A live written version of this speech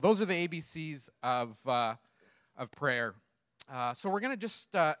Those are the ABCs of prayer. So we're going to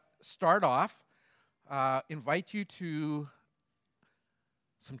just start off, invite you to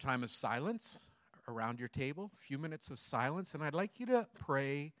some time of silence around your table, a few minutes of silence, and I'd like you to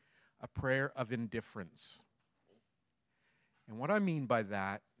pray a prayer of indifference. And what I mean by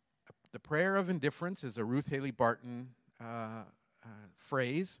that, the prayer of indifference is a Ruth Haley Barton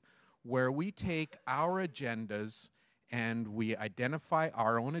phrase where we take our agendas and we identify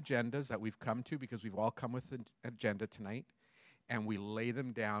our own agendas that we've come to, because we've all come with an agenda tonight, and we lay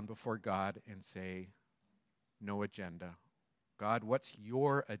them down before God and say, no agenda. God, what's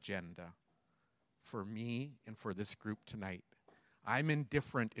your agenda for me and for this group tonight? I'm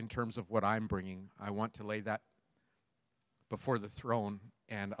indifferent in terms of what I'm bringing. I want to lay that before the throne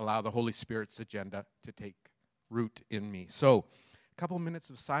and allow the Holy Spirit's agenda to take root in me. So, a couple minutes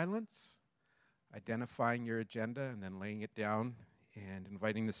of silence, identifying your agenda and then laying it down and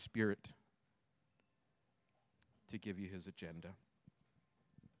inviting the Spirit to give you his agenda.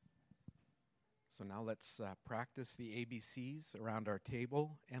 So now let's practice the ABCs around our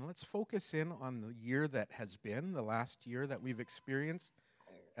table, and let's focus in on the year that has been, the last year that we've experienced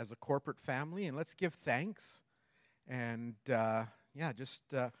as a corporate family, and let's give thanks and just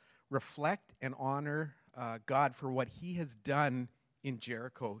reflect and honor God for what he has done in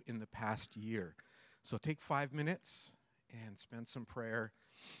Jericho in the past year. So take 5 minutes and spend some prayer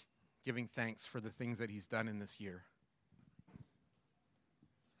giving thanks for the things that he's done in this year.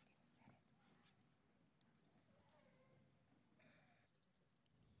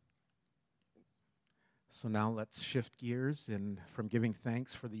 So now let's shift gears from giving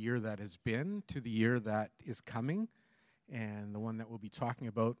thanks for the year that has been to the year that is coming, and the one that we'll be talking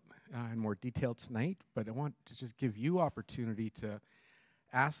about in more detail tonight. But I want to just give you opportunity to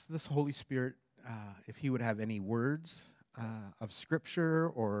ask this Holy Spirit if he would have any words of Scripture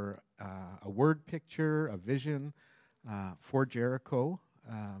or a word picture, a vision for Jericho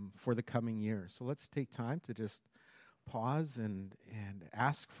for the coming year. So let's take time to just pause and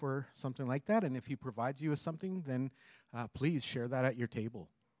ask for something like that. And if he provides you with something, then please share that at your table.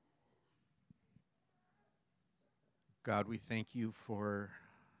 God, we thank you for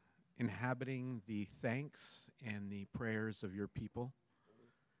inhabiting the thanks and the prayers of your people.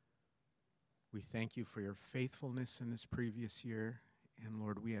 We thank you for your faithfulness in this previous year. And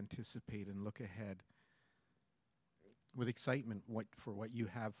Lord, we anticipate and look ahead with excitement for what you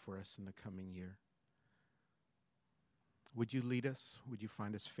have for us in the coming year. Would you lead us? Would you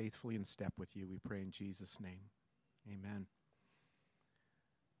find us faithfully in step with you? We pray in Jesus' name. Amen.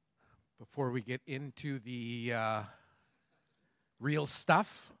 Before we get into the real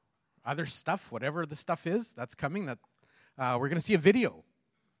stuff, other stuff, whatever the stuff is that's coming, that we're going to see a video.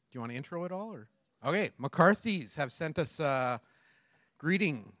 Do you want to intro it all? Or? Okay, McCarthy's have sent us a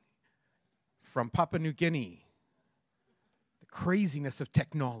greeting from Papua New Guinea. The craziness of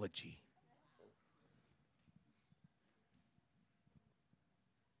technology.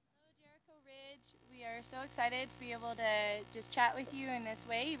 We are so excited to be able to just chat with you in this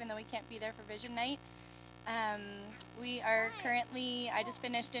way, even though we can't be there for Vision Night. We are currently, I just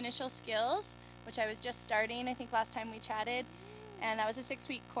finished Initial Skills, which I was just starting, I think last time we chatted, and that was a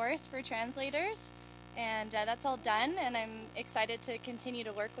 6-week course for translators, and that's all done, and I'm excited to continue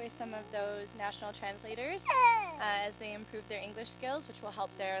to work with some of those national translators as they improve their English skills, which will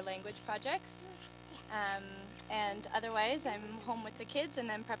help their language projects. And otherwise, I'm home with the kids and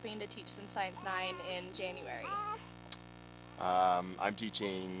then prepping to teach some Science 9 in January. I'm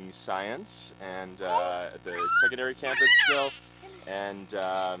teaching science and at the secondary campus still, and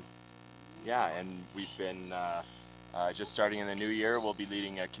and we've been just starting in the new year. We'll be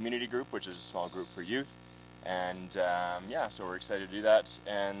leading a community group, which is a small group for youth, and so we're excited to do that.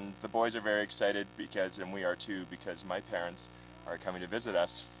 And the boys are very excited and we are too, because my parents are coming to visit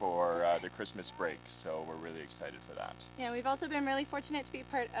us for the Christmas break, so we're really excited for that. Yeah, we've also been really fortunate to be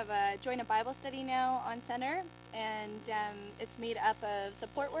part of join a Bible study now on Center, and it's made up of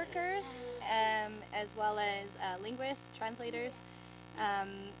support workers as well as linguists, translators,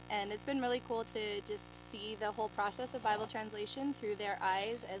 and it's been really cool to just see the whole process of Bible translation through their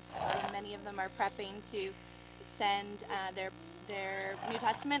eyes, as many of them are prepping to send their New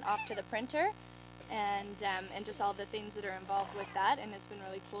Testament off to the printer. And just all the things that are involved with that, and it's been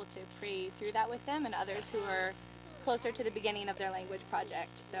really cool to pray through that with them and others who are closer to the beginning of their language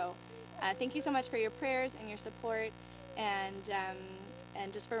project. So thank you so much for your prayers and your support, and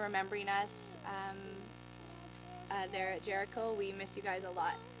just for remembering us there at Jericho. We miss you guys a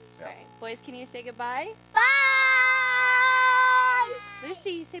lot. Yeah. All right, boys, can you say goodbye? Bye!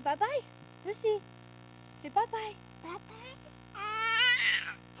 Lucy, say bye-bye. Lucy, say bye-bye. Bye-bye.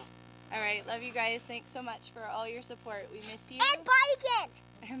 right. Love you guys. Thanks so much for all your support. We miss you. And bye again.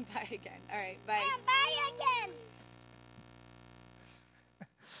 And bye again. All right. Bye. And bye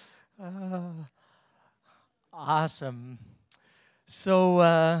again. Awesome.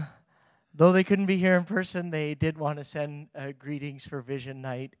 So, though they couldn't be here in person, they did want to send greetings for Vision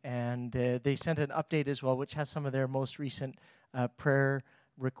Night, and they sent an update as well, which has some of their most recent prayer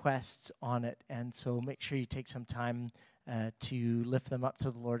requests on it. And so make sure you take some time to lift them up to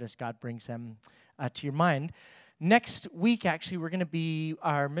the Lord as God brings them to your mind. Next week, actually, we're going to be,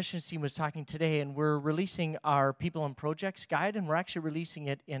 our missions team was talking today, and we're releasing our People and Projects Guide, and we're actually releasing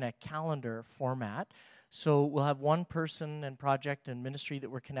it in a calendar format. So we'll have one person and project and ministry that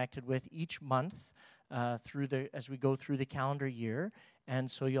we're connected with each month as we go through the calendar year. And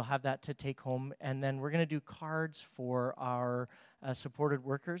so you'll have that to take home. And then we're going to do cards for our supported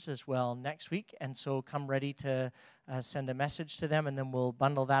workers as well next week. And so come ready to send a message to them, and then we'll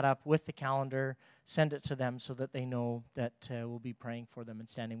bundle that up with the calendar, send it to them so that they know that we'll be praying for them and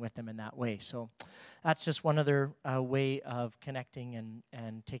standing with them in that way. So that's just one other way of connecting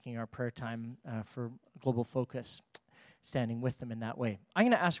and taking our prayer time for Global Focus, standing with them in that way. I'm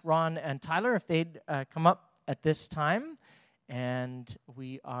going to ask Ron and Tyler if they'd come up at this time. And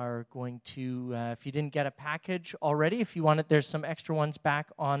we are going to, if you didn't get a package already, if you want it, there's some extra ones back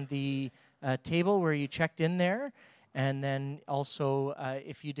on the table where you checked in there. And then also,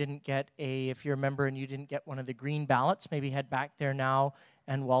 if you're a member and you didn't get one of the green ballots, maybe head back there now,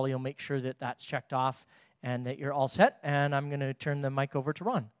 and Wally will make sure that that's checked off and that you're all set. And I'm going to turn the mic over to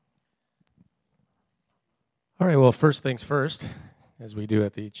Ron. All right, well, first things first, as we do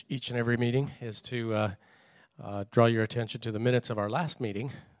at each and every meeting, is to draw your attention to the minutes of our last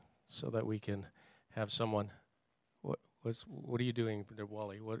meeting so that we can have someone. What are you doing there,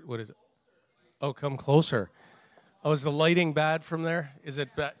 Wally? What is it? Oh, come closer. Oh, is the lighting bad from there? Is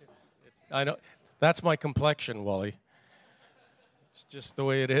it bad? I know. That's my complexion, Wally. It's just the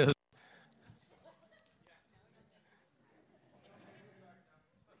way it is.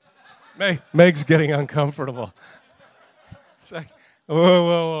 Meg's getting uncomfortable. It's like,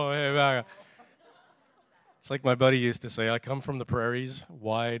 whoa, hey, back up. It's like my buddy used to say, I come from the prairies,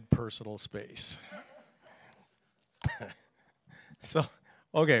 wide personal space. So,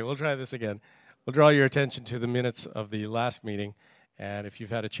 okay, we'll try this again. We'll draw your attention to the minutes of the last meeting, and if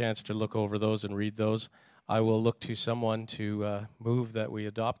you've had a chance to look over those and read those, I will look to someone to move that we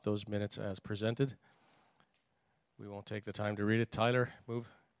adopt those minutes as presented. We won't take the time to read it. Tyler, move.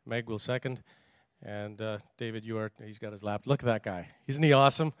 Meg will second. And David, he's got his laptop. Look at that guy. Isn't he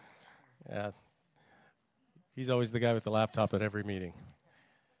awesome? Yeah. He's always the guy with the laptop at every meeting.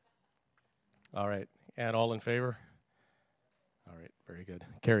 All right. And all in favor? All right. Very good.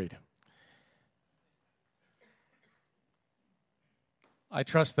 Carried. I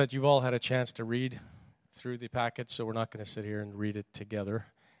trust that you've all had a chance to read through the packet, so we're not going to sit here and read it together.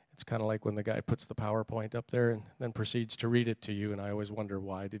 It's kind of like when the guy puts the PowerPoint up there and then proceeds to read it to you, and I always wonder,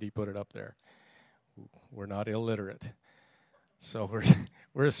 why did he put it up there? We're not illiterate. So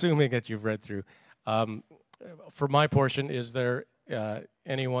we're assuming that you've read through. For my portion, is there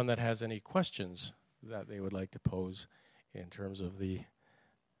anyone that has any questions that they would like to pose in terms of the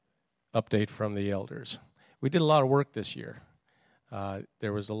update from the elders? We did a lot of work this year.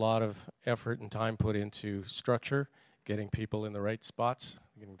 There was a lot of effort and time put into structure, getting people in the right spots,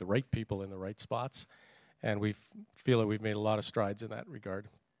 getting the right people in the right spots, and we feel that we've made a lot of strides in that regard.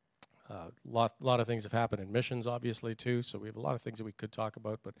 Lot of things have happened in missions, obviously, too, so we have a lot of things that we could talk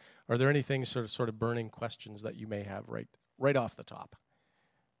about, but are there any things, sort of burning questions that you may have right off the top?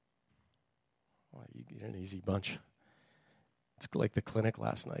 Well, you're an easy bunch. It's like the clinic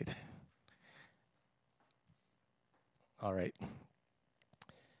last night. All right.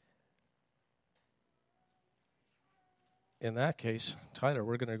 In that case, Tyler,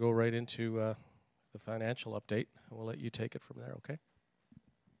 we're going to go right into the financial update, and we'll let you take it from there, okay?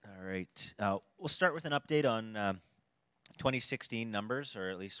 All right. We'll start with an update on 2016 numbers, or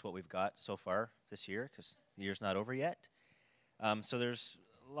at least what we've got so far this year, because the year's not over yet. So there's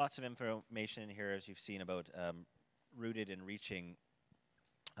lots of information in here, as you've seen, about rooted and reaching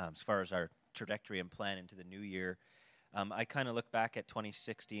as far as our trajectory and plan into the new year. I kind of look back at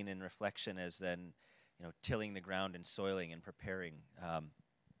 2016 in reflection as then, tilling the ground and soiling and preparing.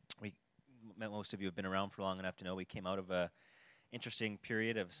 Most of you have been around for long enough to know we came out of a interesting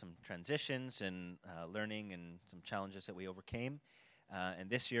period of some transitions and learning and some challenges that we overcame. And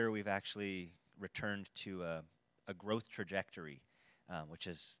this year we've actually returned to a growth trajectory, which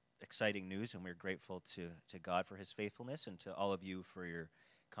is exciting news, and we're grateful to God for his faithfulness and to all of you for your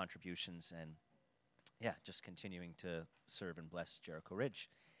contributions and just continuing to serve and bless Jericho Ridge.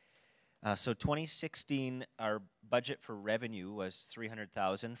 So 2016, our budget for revenue was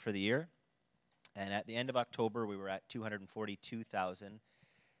 $300,000 for the year, and at the end of October, we were at $242,000,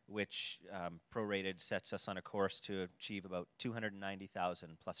 which prorated sets us on a course to achieve about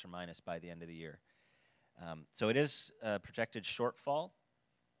 $290,000 plus or minus by the end of the year. So it is a projected shortfall,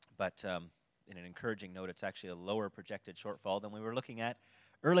 but in an encouraging note, it's actually a lower projected shortfall than we were looking at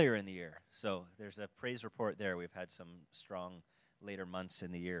earlier in the year. So there's a praise report there. We've had some strong later months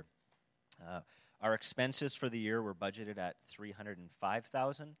in the year. Our expenses for the year were budgeted at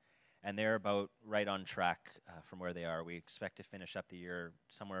 $305,000, and they're about right on track from where they are. We expect to finish up the year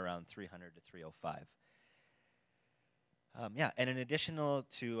somewhere around $300 to $305. And in addition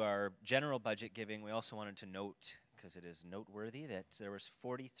to our general budget giving, we also wanted to note, because it is noteworthy, that there was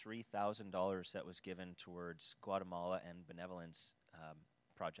 $43,000 that was given towards Guatemala and benevolence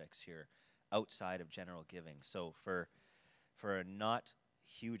projects here outside of general giving. So for a not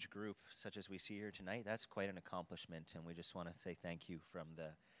huge group such as we see here tonight, that's quite an accomplishment, and we just want to say thank you from the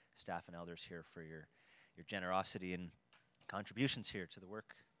staff and elders here for your generosity and contributions here to the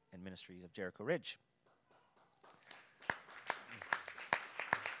work and ministries of Jericho Ridge.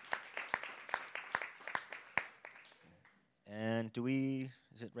 And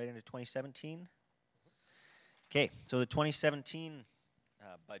is it right into 2017? Okay, so the 2017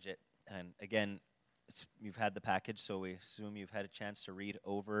 budget, and again, you've had the package, so we assume you've had a chance to read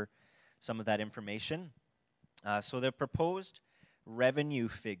over some of that information. So the proposed revenue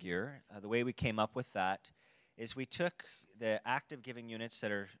figure, the way we came up with that, is we took the active giving units that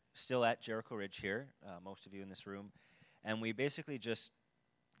are still at Jericho Ridge here, most of you in this room, and we basically just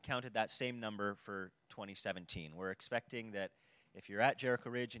counted that same number for 2017. We're expecting that if you're at Jericho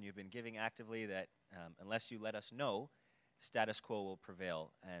Ridge and you've been giving actively, that unless you let us know, status quo will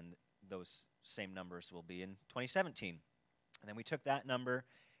prevail, and those same numbers will be in 2017. And then we took that number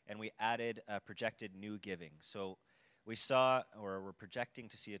and we added projected new giving. So we saw, or we're projecting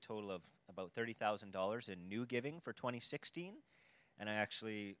to see, a total of about $30,000 in new giving for 2016. And I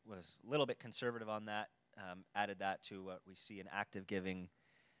actually was a little bit conservative on that, added that to what we see in active giving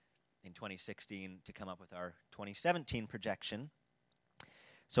in 2016 to come up with our 2017 projection.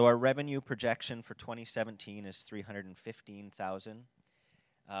 So our revenue projection for 2017 is $315,000.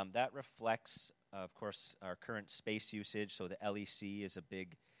 That reflects, of course, our current space usage. So the LEC is a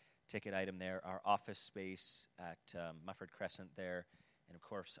big ticket item there, our office space at Mufford Crescent there, and of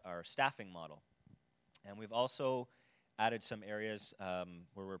course our staffing model. And we've also added some areas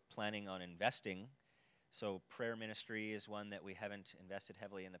where we're planning on investing. So prayer ministry is one that we haven't invested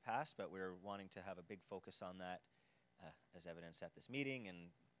heavily in the past, but we're wanting to have a big focus on that, as evidenced at this meeting, and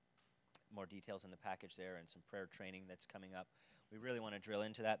more details in the package there, and some prayer training that's coming up. We really want to drill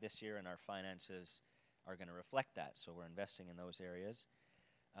into that this year, and our finances are going to reflect that. So we're investing in those areas.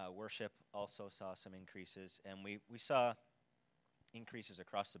 Worship also saw some increases, and we saw increases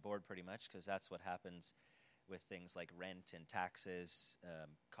across the board pretty much, because that's what happens with things like rent and taxes,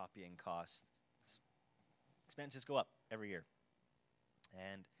 copying costs. Expenses go up every year.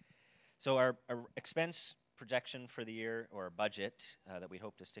 And so our expense projection for the year, or budget that we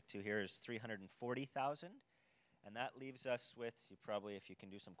hope to stick to here, is $340,000. And that leaves us with, if you can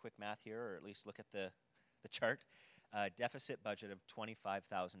do some quick math here, or at least look at the chart, deficit budget of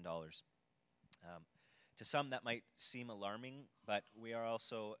 $25,000. To some, that might seem alarming, but we are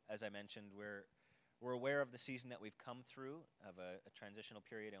also, as I mentioned, we're aware of the season that we've come through, of a transitional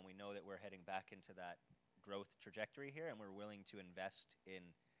period, and we know that we're heading back into that growth trajectory here, and we're willing to invest in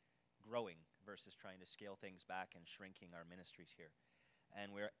growing versus trying to scale things back and shrinking our ministries here.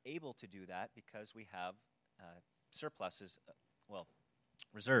 And we're able to do that because we have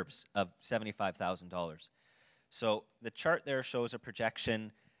reserves of $75,000. So the chart there shows a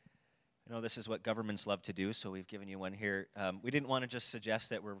projection. I know this is what governments love to do, so we've given you one here. We didn't want to just suggest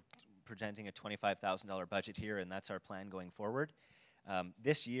that we're presenting a $25,000 budget here and that's our plan going forward.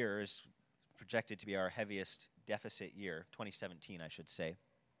 This year is projected to be our heaviest deficit year, 2017 I should say.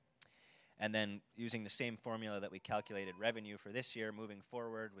 And then using the same formula that we calculated revenue for this year, moving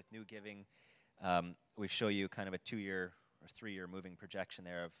forward with new giving, we show you kind of a 2-year or 3-year moving projection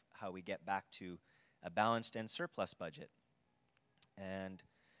there of how we get back to a balanced and surplus budget. And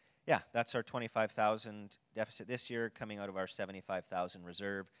yeah, that's our $25,000 deficit this year, coming out of our $75,000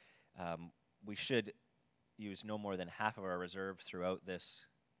 reserve. We should use no more than half of our reserve throughout this.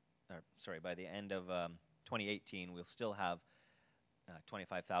 By the end of 2018, we'll still have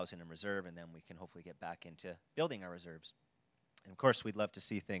 $25,000 in reserve, and then we can hopefully get back into building our reserves. And of course, we'd love to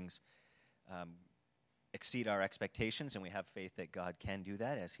see things exceed our expectations, and we have faith that God can do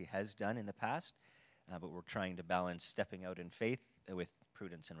that, as He has done in the past. But we're trying to balance stepping out in faith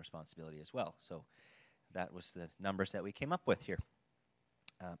prudence and responsibility as well. So that was the numbers that we came up with here.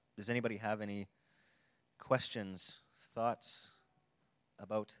 Does anybody have any questions, thoughts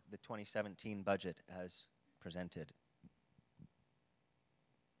about the 2017 budget as presented?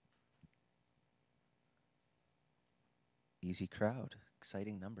 Easy crowd,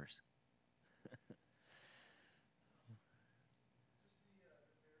 exciting numbers.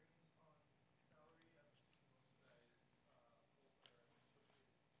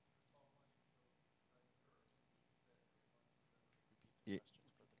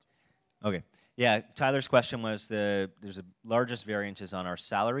 Okay. Yeah, Tyler's question was there's the largest variances on our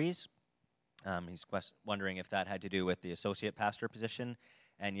salaries. He's wondering if that had to do with the associate pastor position.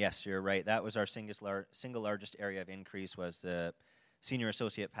 And yes, you're right. That was our single largest area of increase was the senior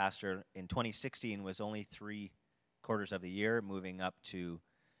associate pastor. In 2016 was only 3/4 of the year, moving up to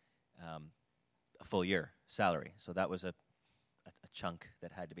a full year salary. So that was a chunk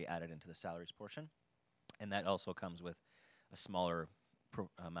that had to be added into the salaries portion. And that also comes with a smaller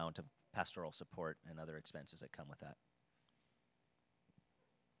amount of pastoral support and other expenses that come with that.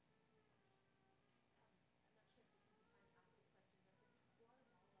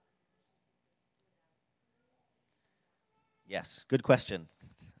 Yes, good question.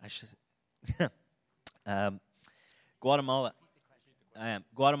 I should. Guatemala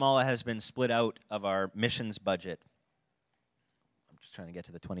has been split out of our missions budget. I'm just trying to get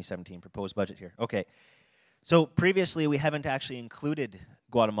to the 2017 proposed budget here. Okay. So previously, we haven't actually included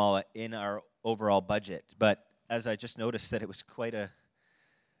Guatemala in our overall budget, but as I just noticed that it was quite an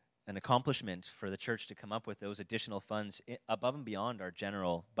accomplishment for the church to come up with those additional funds above and beyond our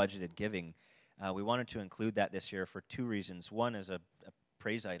general budgeted giving. We wanted to include that this year for two reasons. One is a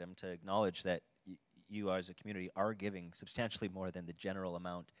praise item to acknowledge that you as a community are giving substantially more than the general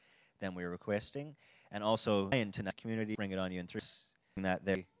amount than we're requesting, and also into the community, bring it on you in three that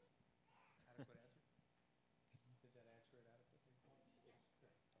they.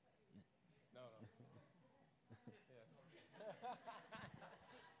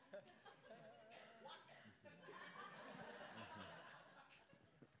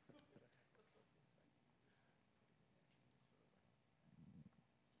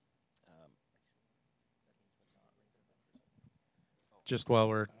 Just while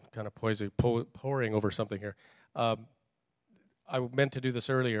we're kind of poring over something here, I meant to do this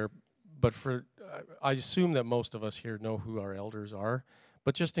earlier, but I assume that most of us here know who our elders are.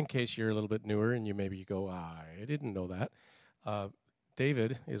 But just in case you're a little bit newer and you maybe go, I didn't know that.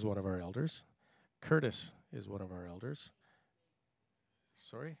 David is one of our elders. Curtis is one of our elders.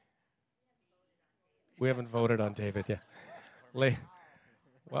 Sorry? We haven't voted on David yet.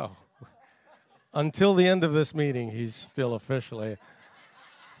 Wow. Until the end of this meeting, he's still officially,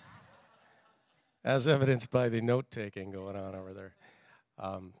 as evidenced by the note-taking going on over there.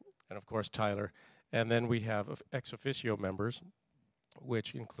 And, of course, Tyler. And then we have ex officio members,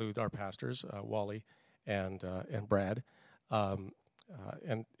 which include our pastors, Wally and Brad. And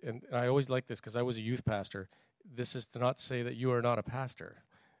I always like this because I was a youth pastor. This is to not say that you are not a pastor,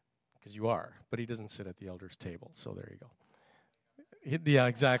 because you are, but he doesn't sit at the elders' table, so there you go. Yeah,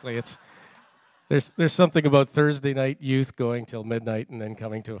 exactly. There's something about Thursday night youth going till midnight and then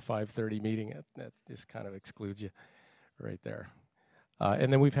coming to a 5:30 meeting. That just kind of excludes you right there.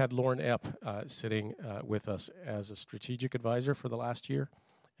 And then we've had Lauren Epp sitting with us as a strategic advisor for the last year,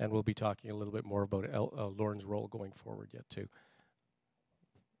 and we'll be talking a little bit more about Lauren's role going forward yet too.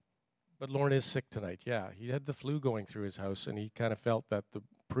 But Lauren is sick tonight. Yeah, he had the flu going through his house, and he kind of felt that the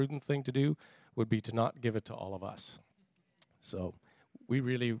prudent thing to do would be to not give it to all of us. So we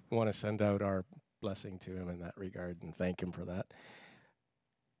really want to send out our blessing to him in that regard and thank him for that.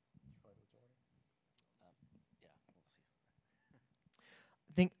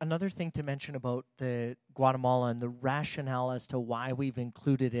 I think another thing to mention about the Guatemala and the rationale as to why we've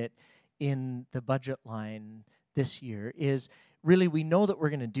included it in the budget line this year is really we know that we're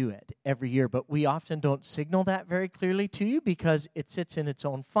going to do it every year, but we often don't signal that very clearly to you because it sits in its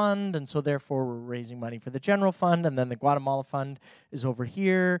own fund, and so therefore we're raising money for the general fund, and then the Guatemala fund is over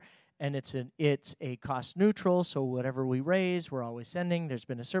here, and it's a cost neutral, so whatever we raise, we're always sending. There's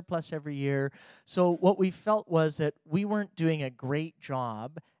been a surplus every year. So what we felt was that we weren't doing a great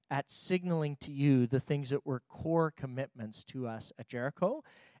job at signaling to you the things that were core commitments to us at Jericho.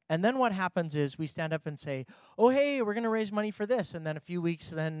 And then what happens is we stand up and say, oh, hey, we're going to raise money for this. And then a few weeks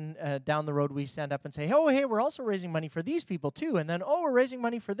down the road, we stand up and say, oh, hey, we're also raising money for these people too. And then, oh, we're raising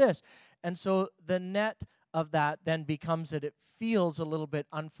money for this. And so the net of that then becomes that it feels a little bit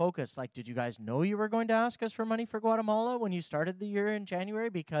unfocused. Like, did you guys know you were going to ask us for money for Guatemala when you started the year in January?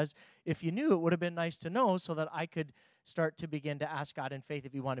 Because if you knew, it would have been nice to know so that I could start to begin to ask God in faith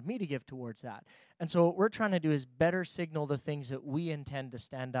if he wanted me to give towards that. And so what we're trying to do is better signal the things that we intend to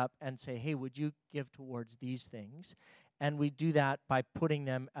stand up and say, hey, would you give towards these things? And we do that by putting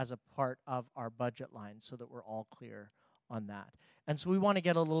them as a part of our budget line so that we're all clear on that. And so we want to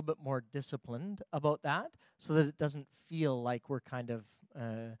get a little bit more disciplined about that so that it doesn't feel like we're kind of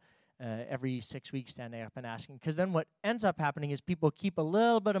every 6 weeks standing up and asking. Because then what ends up happening is people keep a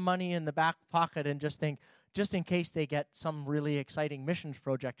little bit of money in the back pocket and just think, just in case they get some really exciting missions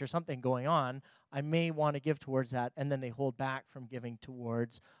project or something going on, I may want to give towards that, and then they hold back from giving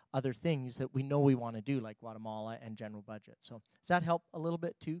towards other things that we know we want to do, like Guatemala and general budget. So does that help a little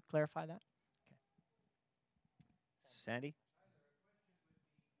bit to clarify that? Okay. Sandy?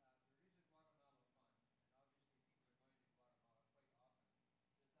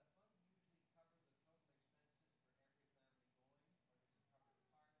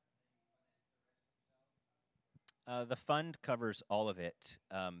 The fund covers all of it.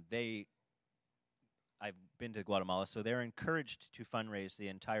 I've been to Guatemala, so they're encouraged to fundraise the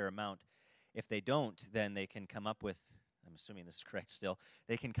entire amount. If they don't, then they can come up with, I'm assuming this is correct still,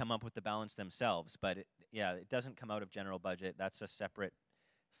 they can come up with the balance themselves. But it doesn't come out of general budget. That's a separate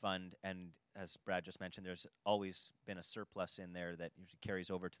fund. And as Brad just mentioned, there's always been a surplus in there that usually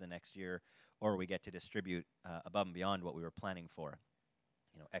carries over to the next year, or we get to distribute above and beyond what we were planning for,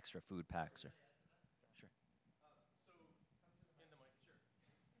 extra food packs or.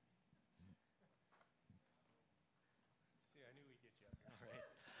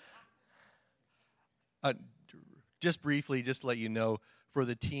 Just briefly, just to let you know, for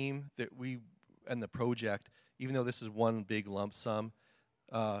the team that we and the project, even though this is one big lump sum,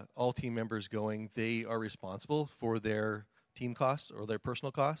 all team members going, they are responsible for their team costs or their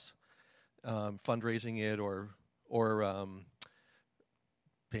personal costs, fundraising it or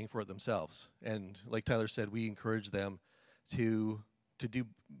paying for it themselves. And like Tyler said, we encourage them to do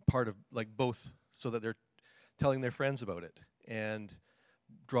part of like both, so that they're telling their friends about it and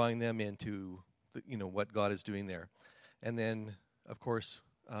drawing them into what God is doing there. And then, of course,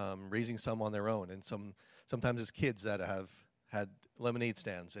 raising some on their own, and sometimes it's kids that have had lemonade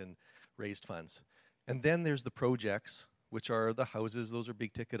stands and raised funds. And then there's the projects, which are the houses. Those are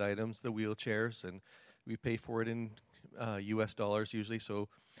big ticket items, the wheelchairs, and we pay for it in US dollars usually, so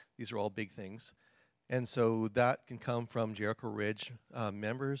these are all big things. And so that can come from Jericho Ridge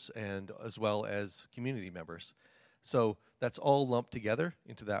members and as well as community members. So that's all lumped together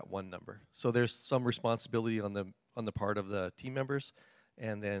into that one number. So there's some responsibility on the part of the team members,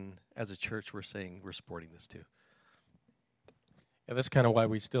 and then as a church, we're saying we're supporting this too. Yeah, that's kind of why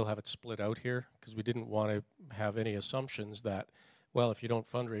we still have it split out here, because we didn't want to have any assumptions that, well, if you don't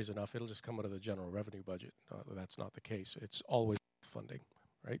fundraise enough, it'll just come out of the general revenue budget. That's not the case. It's always funding,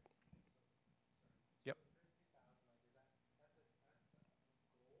 right? Yep.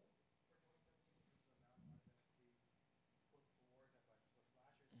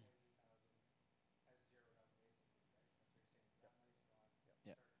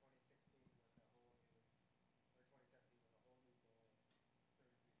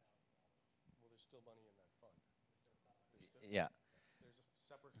 Well, there's still money in that fund. Yeah. There's a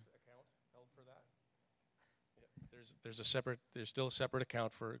separate account held for that. Yeah. There's still a separate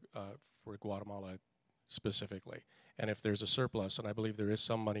account for Guatemala specifically. And if there's a surplus, and I believe there is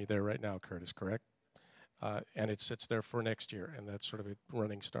some money there right now, Curtis, correct? And it sits there for next year, and that's sort of a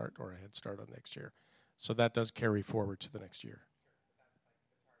running start or a head start on next year. So that does carry forward to the next year.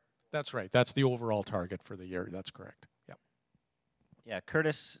 That's right. That's the overall target for the year. That's correct. Yep. Yeah,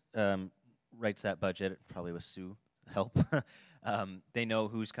 Curtis writes that budget, probably with Sue help. They know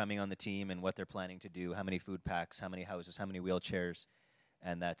who's coming on the team and what they're planning to do, how many food packs, how many houses, how many wheelchairs,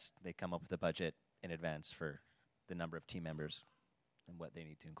 and they come up with a budget in advance for the number of team members and what they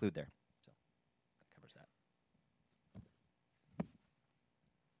need to include there. So that covers that.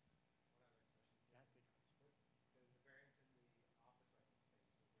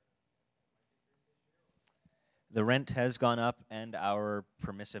 The rent has gone up, and our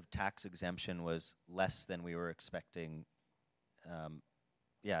permissive tax exemption was less than we were expecting.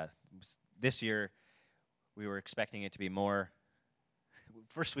 This year we were expecting it to be more.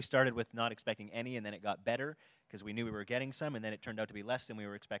 First we started with not expecting any, and then it got better because we knew we were getting some, and then it turned out to be less than we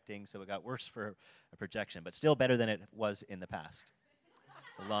were expecting, so it got worse for a projection, but still better than it was in the past.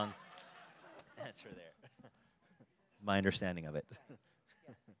 A long answer there. My understanding of it.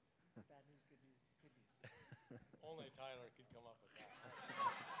 Only Tyler could come up with that.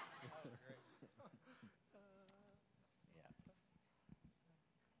 That was great.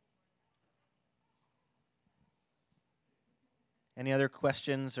 Any other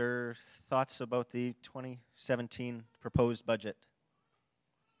questions or thoughts about the 2017 proposed budget?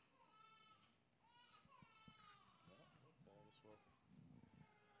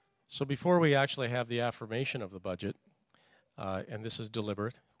 So before we actually have the affirmation of the budget, and this is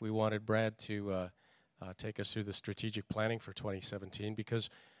deliberate, we wanted Brad to take us through the strategic planning for 2017,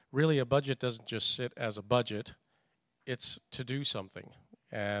 because really a budget doesn't just sit as a budget, it's to do something,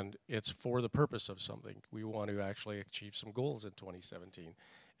 and it's for the purpose of something. We want to actually achieve some goals in 2017,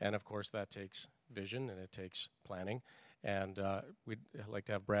 and of course that takes vision and it takes planning, and we'd like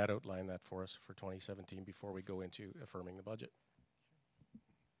to have Brad outline that for us for 2017 before we go into affirming the budget.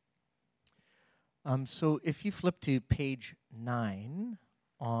 So if you flip to page 9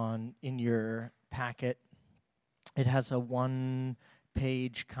 in your packet, it has a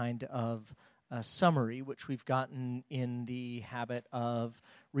one-page kind of summary, which we've gotten in the habit of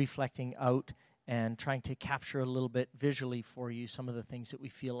reflecting out and trying to capture a little bit visually for you some of the things that we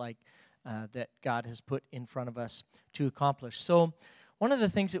feel like that God has put in front of us to accomplish. So one of the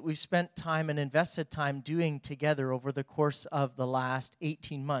things that we've spent time and invested time doing together over the course of the last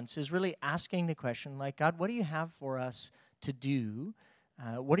 18 months is really asking the question, like, God, what do you have for us to do?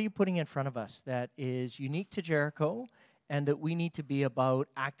 What are you putting in front of us that is unique to Jericho and that we need to be about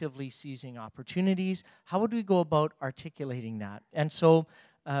actively seizing opportunities? How would we go about articulating that? And so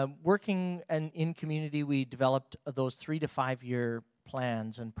working in community, we developed those 3 to 5 year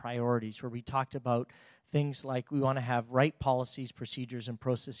plans and priorities where we talked about things like we want to have right policies, procedures, and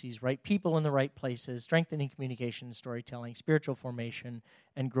processes, right people in the right places, strengthening communication, storytelling, spiritual formation,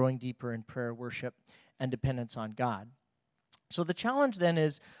 and growing deeper in prayer, worship, and dependence on God. So the challenge then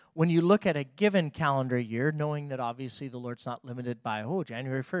is when you look at a given calendar year, knowing that obviously the Lord's not limited by,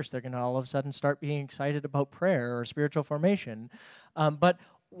 January 1st, they're going to all of a sudden start being excited about prayer or spiritual formation. But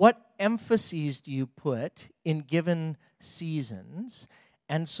what emphases do you put in given seasons?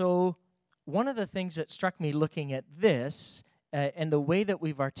 And so one of the things that struck me looking at this and the way that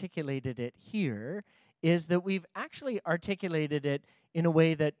we've articulated it here is that we've actually articulated it in a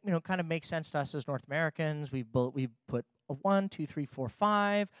way that kind of makes sense to us as North Americans. We've put a 1, 2, 3, 4,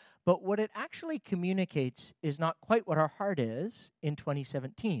 5, but what it actually communicates is not quite what our heart is in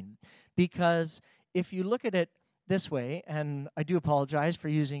 2017. Because if you look at it this way, and I do apologize for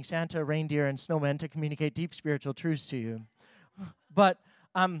using Santa, reindeer, and snowmen to communicate deep spiritual truths to you, but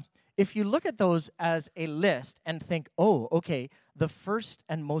if you look at those as a list and think, the first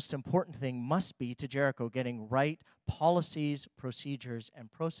and most important thing must be to Jericho getting right policies, procedures,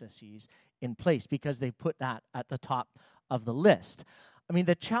 and processes in place because they put that at the top of the list. I mean,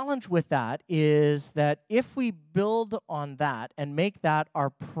 the challenge with that is that if we build on that and make that our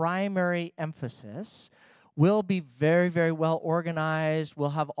primary emphasis, we'll be very, very well organized,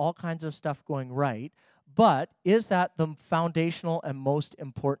 we'll have all kinds of stuff going right, but is that the foundational and most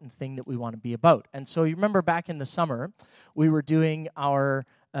important thing that we want to be about? And so you remember back in the summer, we were doing our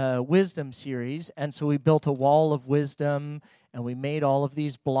wisdom series, and so we built a wall of wisdom, and we made all of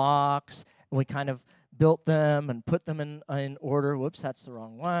these blocks, and we kind of built them and put them in order. Whoops, that's the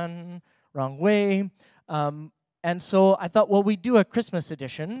wrong one, wrong way. And so I thought, well, we'd do a Christmas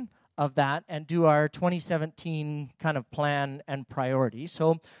edition of that and do our 2017 kind of plan and priority.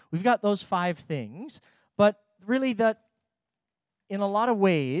 So we've got those 5 things, but really that, in a lot of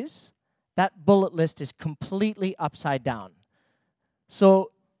ways, that bullet list is completely upside down.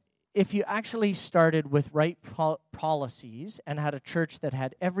 So if you actually started with right policies and had a church that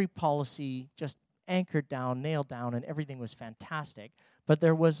had every policy just anchored down, nailed down, and everything was fantastic, but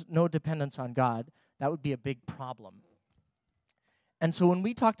there was no dependence on God, that would be a big problem. And so when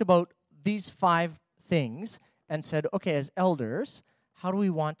we talked about these 5 things and said, okay, as elders, how do we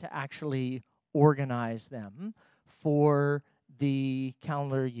want to actually organize them for the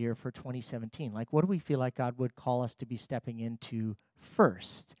calendar year for 2017? Like, what do we feel like God would call us to be stepping into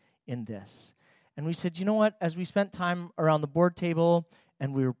first in this? And we said, you know what, as we spent time around the board table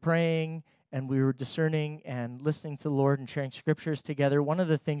and we were praying and we were discerning and listening to the Lord and sharing scriptures together, one of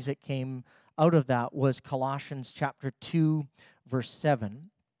the things that came out of that was Colossians chapter 2, verse 7.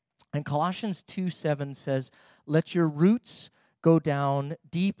 And Colossians 2:7 says, "Let your roots go down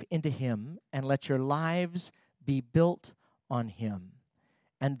deep into him, and let your lives be built on him.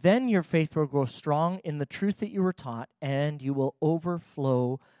 And then your faith will grow strong in the truth that you were taught, and you will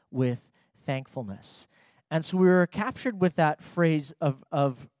overflow with thankfulness." And so we were captured with that phrase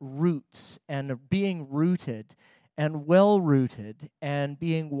of roots and of being rooted and well-rooted and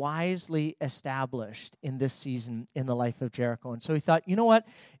being wisely established in this season in the life of Jericho. And so we thought, you know what?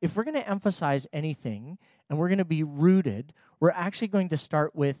 If we're going to emphasize anything and we're going to be rooted, we're actually going to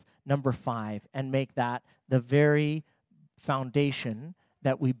start with number 5 and make that the very foundation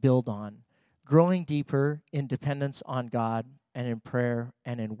that we build on, growing deeper in dependence on God and in prayer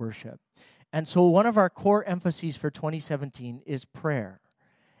and in worship. And so one of our core emphases for 2017 is prayer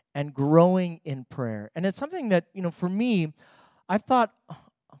and growing in prayer. And it's something that, for me, I've thought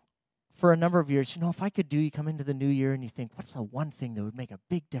for a number of years, if I could you come into the new year and you think, what's the one thing that would make a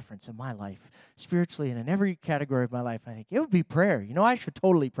big difference in my life, spiritually and in every category of my life? I think it would be prayer. I should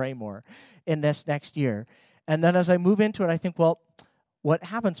totally pray more in this next year. And then as I move into it, I think, well, what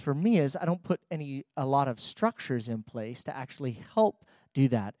happens for me is I don't put a lot of structures in place to actually help do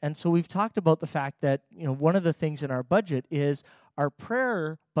that. And so we've talked about the fact that, one of the things in our budget is our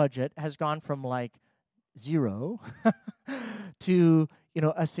prayer budget has gone from like 0 to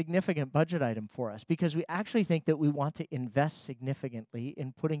a significant budget item for us, because we actually think that we want to invest significantly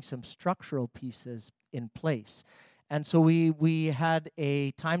in putting some structural pieces in place. And so we had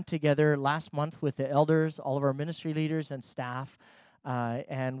a time together last month with the elders, all of our ministry leaders and staff,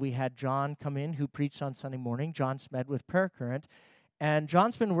 and we had John come in who preached on Sunday morning, John Smed with Prayer Current. And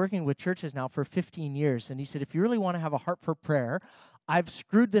John's been working with churches now for 15 years, and he said, if you really want to have a heart for prayer, I've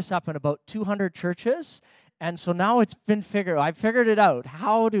screwed this up in about 200 churches, and so now it's been I've figured it out,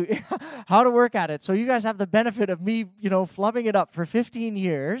 how to work at it. So you guys have the benefit of me, flubbing it up for 15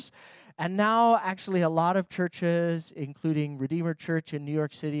 years. And now actually a lot of churches, including Redeemer Church in New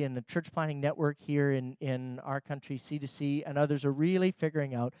York City and the Church Planting Network here in our country, C2C, and others are really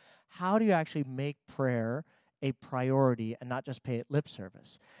figuring out how do you actually make prayer a priority and not just pay it lip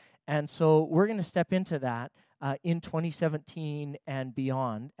service. And so we're going to step into that in 2017 and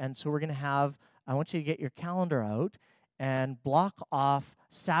beyond. And so we're going to have, I want you to get your calendar out and block off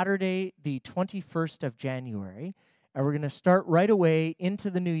Saturday, the 21st of January. And we're going to start right away into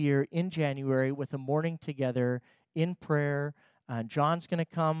the new year in January with a morning together in prayer. John's going to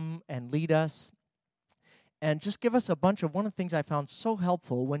come and lead us and just give us a bunch of, one of the things I found so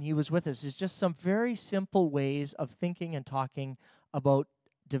helpful when he was with us is just some very simple ways of thinking and talking about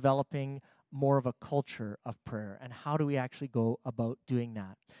developing more of a culture of prayer and how do we actually go about doing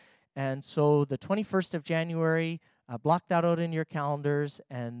that. And so the 21st of January, block that out in your calendars,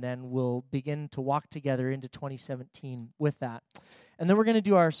 and then we'll begin to walk together into 2017 with that. And then we're going to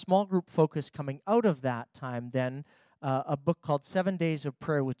do our small group focus coming out of that time then, a book called 7 Days of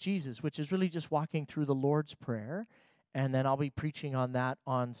Prayer with Jesus, which is really just walking through the Lord's Prayer. And then I'll be preaching on that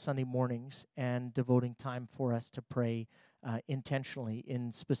on Sunday mornings and devoting time for us to pray intentionally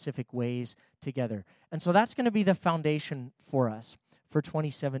in specific ways together. And so that's going to be the foundation for us for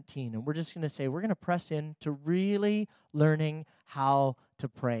 2017. And we're just going to say we're going to press in to really learning how to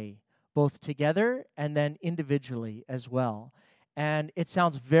pray, both together and then individually as well. And it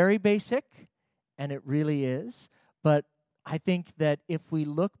sounds very basic, and it really is. But I think that if we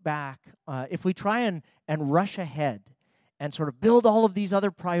look back, if we try and rush ahead and sort of build all of these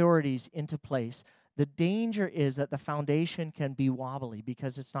other priorities into place, the danger is that the foundation can be wobbly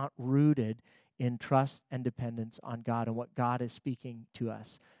because it's not rooted in trust and dependence on God and what God is speaking to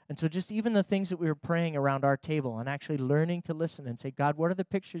us. And so just even the things that we were praying around our table and actually learning to listen and say, God, what are the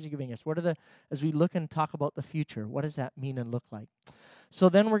pictures you're giving us? As we look and talk about the future, what does that mean and look like? So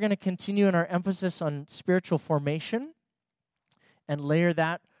then we're going to continue in our emphasis on spiritual formation and layer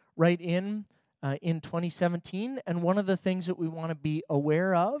that right in 2017. And one of the things that we want to be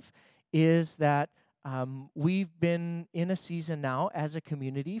aware of is that we've been in a season now as a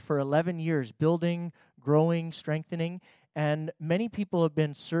community for 11 years, building, growing, strengthening, and many people have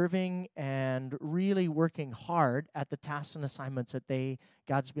been serving and really working hard at the tasks and assignments that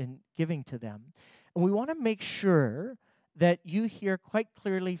God's been giving to them. And we want to make sure that you hear quite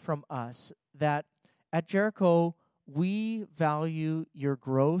clearly from us that at Jericho, we value your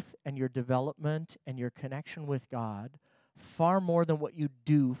growth and your development and your connection with God far more than what you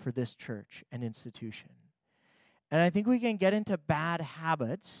do for this church and institution. And I think we can get into bad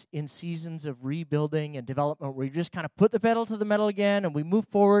habits in seasons of rebuilding and development where you just kind of put the pedal to the metal again and we move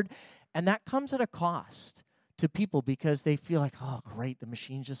forward. And that comes at a cost to people because they feel like, oh, great, the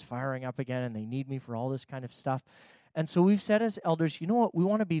machine's just firing up again and they need me for all this kind of stuff. And so we've said as elders, you know what, we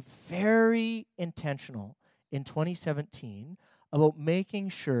want to be very intentional in 2017 about making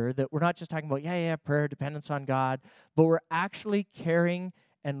sure that we're not just talking about, prayer, dependence on God, but we're actually caring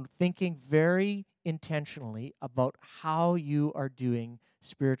and thinking very intentionally about how you are doing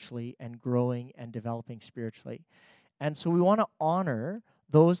spiritually and growing and developing spiritually. And so we want to honor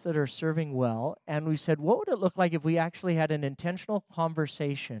those that are serving well. And we said, what would it look like if we actually had an intentional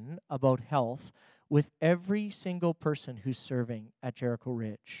conversation about health with every single person who's serving at Jericho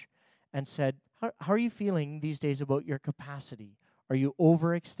Ridge and said, how are you feeling these days about your capacity? Are you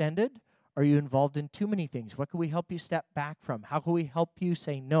overextended? Are you involved in too many things? What can we help you step back from? How can we help you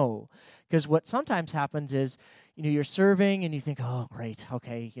say no? Because what sometimes happens is, you're serving and you think, oh, great,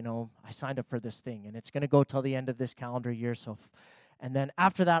 okay, I signed up for this thing and it's going to go till the end of this calendar year. And then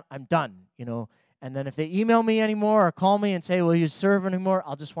after that, I'm done, And then if they email me anymore or call me and say, will you serve anymore?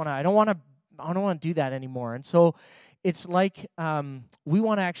 I don't want to do that anymore. And so it's like we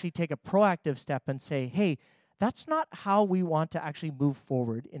want to actually take a proactive step and say, hey, that's not how we want to actually move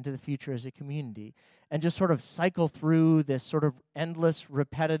forward into the future as a community and just sort of cycle through this sort of endless,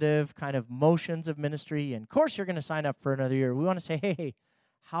 repetitive kind of motions of ministry. And of course, you're going to sign up for another year. We want to say, hey,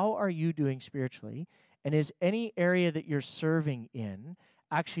 how are you doing spiritually? And is any area that you're serving in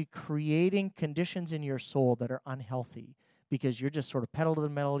actually creating conditions in your soul that are unhealthy? Because you're just sort of pedal to the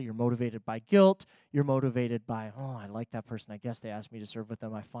metal, you're motivated by guilt, you're motivated by, oh, I like that person, I guess they asked me to serve with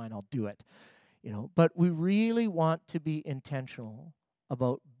them, fine, I'll do it. But we really want to be intentional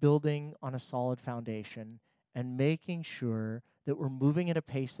about building on a solid foundation and making sure that we're moving at a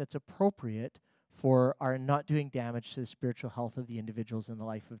pace that's appropriate for our not doing damage to the spiritual health of the individuals in the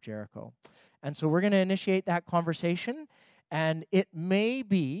life of Jericho. And so we're going to initiate that conversation, and it may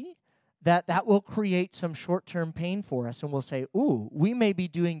be that will create some short-term pain for us, and we'll say, ooh, we may be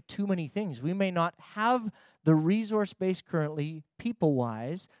doing too many things. We may not have the resource base currently,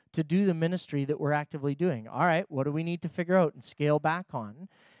 people-wise, to do the ministry that we're actively doing. All right, what do we need to figure out and scale back on?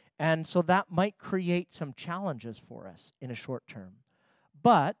 And so that might create some challenges for us in a short term.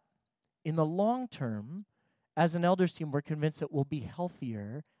 But in the long term, as an elders team, we're convinced that we'll be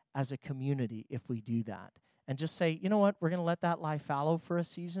healthier as a community if we do that. And just say, you know what, we're going to let that lie fallow for a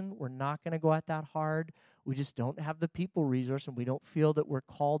season. We're not going to go at that hard. We just don't have the people resource, and we don't feel that we're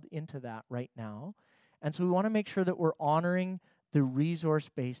called into that right now. And so we want to make sure that we're honoring the resource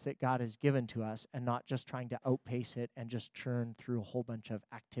base that God has given to us and not just trying to outpace it and just churn through a whole bunch of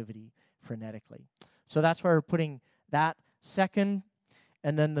activity frenetically. So that's why we're putting that second.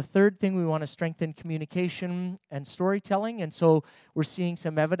 And then the third thing, we want to strengthen communication and storytelling. And so we're seeing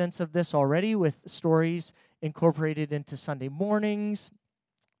some evidence of this already with stories incorporated into Sunday mornings.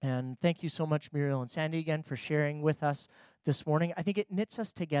 And thank you so much, Muriel and Sandy, again, for sharing with us this morning. I think it knits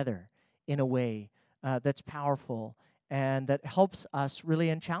us together in a way that's powerful and that helps us really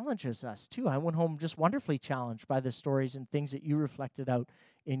and challenges us, too. I went home just wonderfully challenged by the stories and things that you reflected out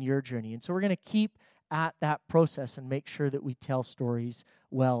in your journey. And so we're going to keep at that process and make sure that we tell stories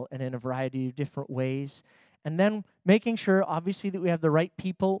well and in a variety of different ways. And then making sure, obviously, that we have the right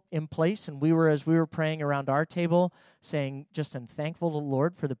people in place. And as we were praying around our table, saying just I'm thankful to the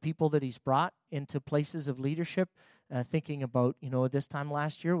Lord for the people that He's brought into places of leadership. Thinking about, this time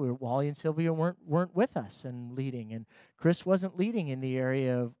last year, Wally and Sylvia weren't with us and leading, and Chris wasn't leading in the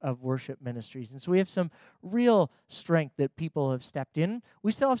area of worship ministries. And so we have some real strength that people have stepped in.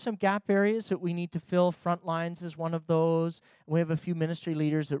 We still have some gap areas that we need to fill. Front lines is one of those. And we have a few ministry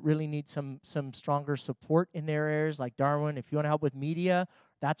leaders that really need some stronger support in their areas, like Darwin. If you want to help with media,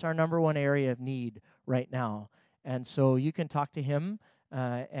 that's our number one area of need right now. And so you can talk to him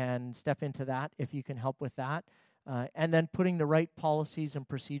and step into that if you can help with that. And then putting the right policies and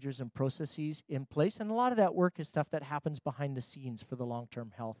procedures and processes in place. And a lot of that work is stuff that happens behind the scenes for the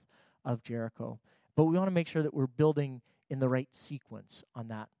long-term health of Jericho. But we want to make sure that we're building in the right sequence on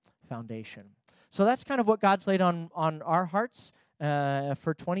that foundation. So that's kind of what God's laid on our hearts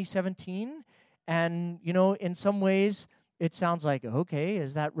for 2017. And, in some ways, it sounds like, okay,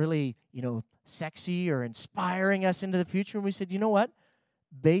 is that really, sexy or inspiring us into the future? And we said, you know what?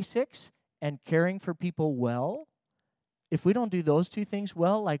 Basics and caring for people well, if we don't do those two things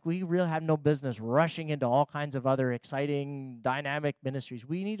well, we really have no business rushing into all kinds of other exciting, dynamic ministries.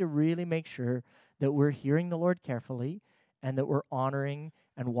 We need to really make sure that we're hearing the Lord carefully and that we're honoring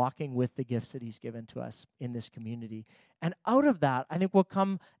and walking with the gifts that He's given to us in this community. And out of that, I think will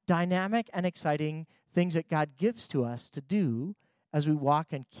come dynamic and exciting things that God gives to us to do as we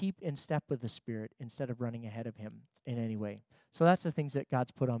walk and keep in step with the Spirit instead of running ahead of Him in any way. So that's the things that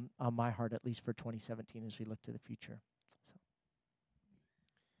God's put on my heart, at least for 2017, as we look to the future. So.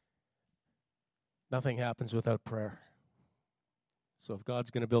 Nothing happens without prayer. So if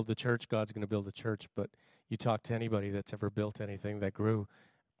God's going to build the church, God's going to build the church. But you talk to anybody that's ever built anything that grew,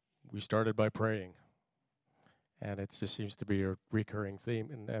 we started by praying. And it just seems to be a recurring theme.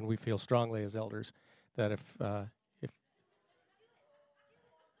 And we feel strongly as elders that if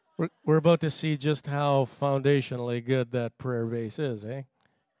we're about to see just how foundationally good that prayer base is, eh?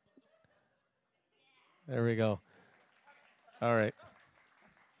 There we go. All right.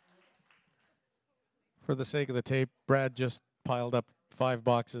 For the sake of the tape, Brad just piled up 5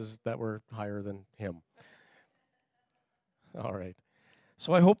 boxes that were higher than him. All right.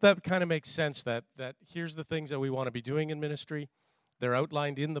 So I hope that kind of makes sense, that here's the things that we want to be doing in ministry. They're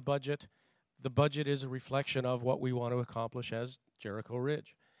outlined in the budget. The budget is a reflection of what we want to accomplish as Jericho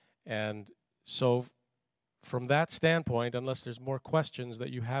Ridge. And so from that standpoint, unless there's more questions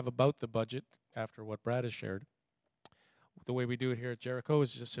that you have about the budget after what Brad has shared, the way we do it here at Jericho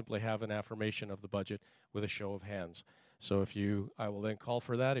is just simply have an affirmation of the budget with a show of hands. So I will then call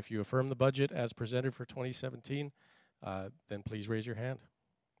for that. If you affirm the budget as presented for 2017, then please raise your hand.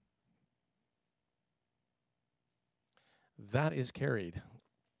 That is carried.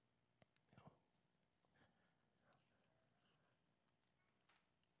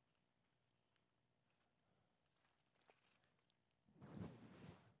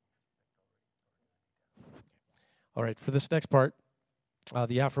 All right, for this next part,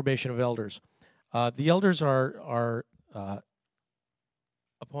 the affirmation of elders. The elders are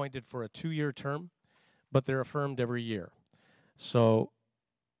appointed for a 2-year term, but they're affirmed every year. So,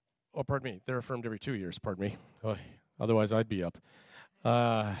 pardon me, they're affirmed every 2 years, pardon me. Oh, otherwise, I'd be up.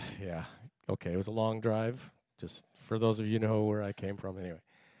 Yeah, okay, it was a long drive, just for those of you who know where I came from anyway.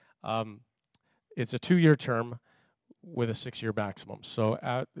 It's a 2-year term with a 6-year maximum.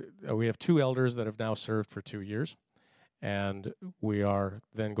 So we have 2 elders that have now served for 2 years, and we are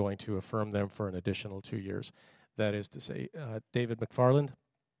then going to affirm them for an additional 2 years. That is to say, David McFarland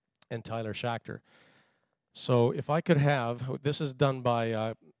and Tyler Schachter. So if I could have, this is done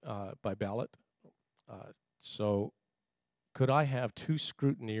by ballot, so could I have 2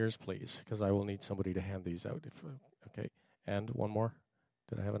 scrutineers, please? Because I will need somebody to hand these out. Okay, and one more.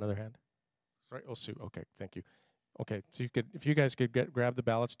 Did I have another hand? Sorry, oh, Sue, okay, thank you. Okay, so if you guys could grab the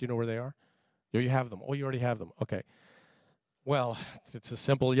ballots, do you know where they are? You have them. Oh, you already have them. Okay. Well, it's a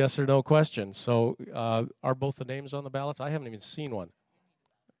simple yes or no question. So, are both the names on the ballots? I haven't even seen one.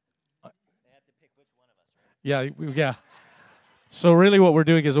 They have to pick which one of us, right? Yeah. So really, what we're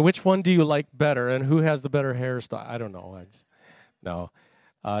doing is, which one do you like better, and who has the better hairstyle? I don't know. No,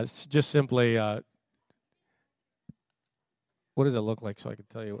 it's just simply. What does it look like, so I can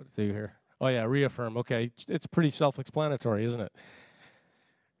tell you what to do here? Oh, yeah, reaffirm. Okay, it's pretty self-explanatory, isn't it?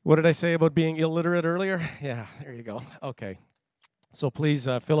 What did I say about being illiterate earlier? Yeah, there you go. Okay. So please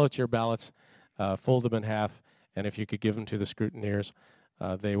fill out your ballots, fold them in half, and if you could give them to the scrutineers,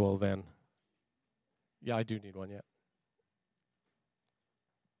 they will then... Yeah, I do need one, yeah.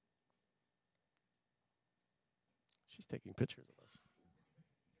 She's taking pictures of us.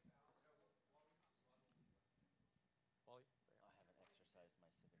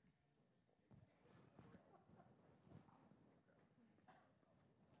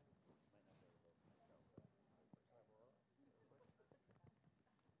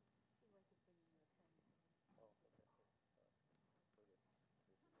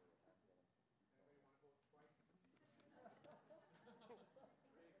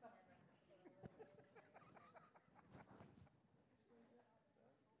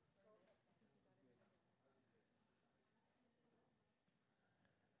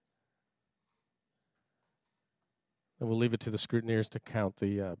 And we'll leave it to the scrutineers to count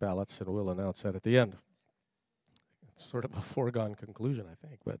the ballots, and we'll announce that at the end. It's sort of a foregone conclusion, I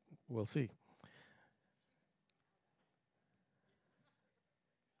think, but we'll see.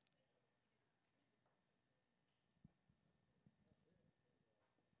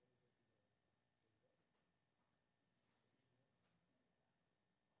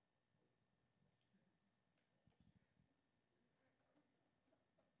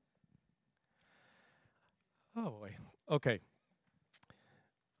 Oh, boy. Okay.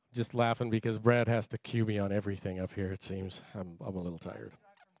 Just laughing because Brad has to cue me on everything up here, it seems. I'm a little tired.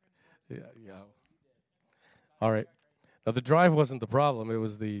 Yeah. All right. Now, the drive wasn't the problem. It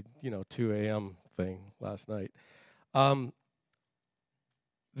was the, 2 a.m. thing last night.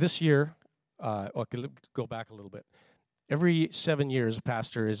 This year, go back a little bit. Every 7 years, a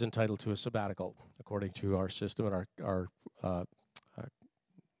pastor is entitled to a sabbatical, according to our system and our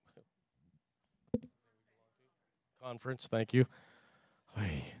conference. Thank you.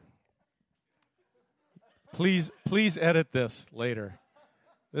 Please edit this later.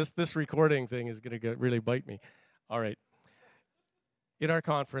 This recording thing is going to really bite me. All right. In our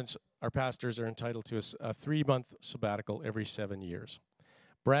conference, our pastors are entitled to a 3-month sabbatical every 7 years.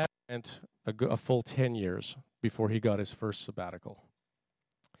 Brad went a full 10 years before he got his first sabbatical.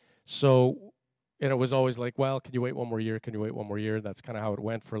 So, and it was always like, well, can you wait one more year? Can you wait one more year? That's kind of how it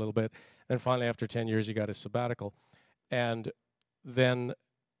went for a little bit. And finally, after 10 years, he got his sabbatical. And then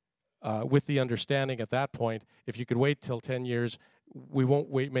with the understanding at that point, if you could wait till 10 years, we won't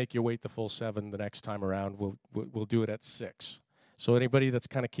make you wait the full 7 the next time around. We'll do it at 6. So anybody that's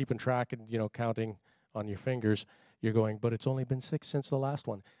kind of keeping track and, counting on your fingers, You're going, but it's only been 6 since the last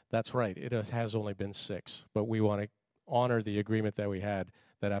one. That's right. It has only been 6, but we want to honor the agreement that we had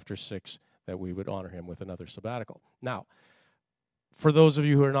that after 6 that we would honor him with another sabbatical. Now, for those of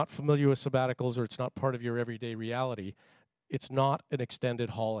you who are not familiar with sabbaticals or it's not part of your everyday reality, it's not an extended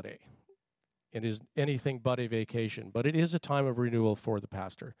holiday. It is anything but a vacation, but it is a time of renewal for the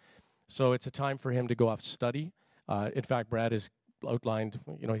pastor. So it's a time for him to go off study. In fact, Brad is outlined,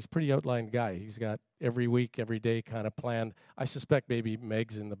 he's a pretty outlined guy. He's got every week, every day kind of planned. I suspect maybe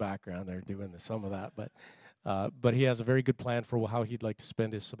Meg's in the background there doing some of that, but he has a very good plan for how he'd like to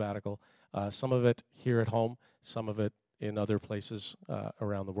spend his sabbatical. Some of it here at home, some of it in other places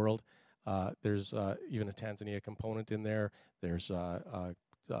around the world. There's even a Tanzania component in there. There's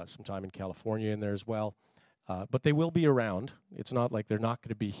some time in California in there as well. But they will be around. It's not like they're not going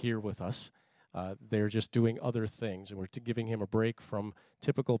to be here with us. They're just doing other things, and we're giving him a break from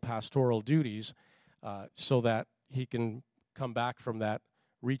typical pastoral duties so that he can come back from that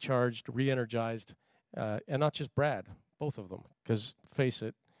recharged, re-energized, and not just Brad, both of them. Because face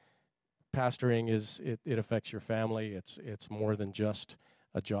it, pastoring it affects your family. It's more than just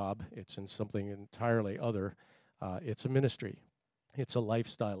a job. It's in something entirely other. It's a ministry. It's a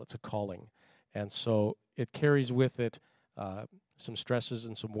lifestyle. It's a calling. And so it carries with it some stresses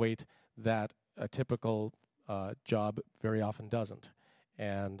and some weight that a typical job very often doesn't.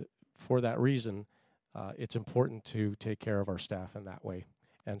 And for that reason, it's important to take care of our staff in that way.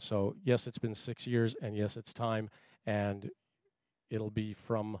 And so, yes, it's been 6 years, and yes, it's time. And it'll be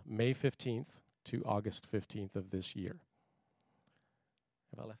from May 15th to August 15th of this year.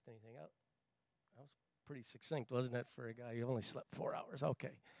 Have I left anything out? That was pretty succinct, wasn't it, for a guy who only slept 4 hours?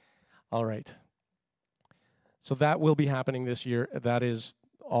 Okay. All right. So that will be happening this year. That is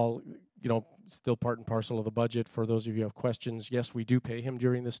all, still part and parcel of the budget. For those of you who have questions, yes, we do pay him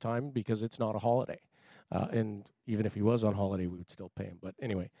during this time because it's not a holiday. And even if he was on holiday, we would still pay him. But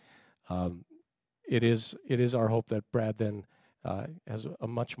anyway, it is our hope that Brad then has a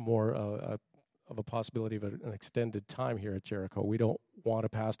much more of a possibility of an extended time here at Jericho. We don't want a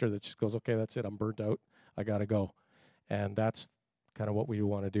pastor that just goes, okay, that's it, I'm burnt out, I got to go. And that's kind of what we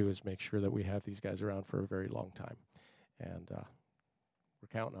want to do, is make sure that we have these guys around for a very long time. And we're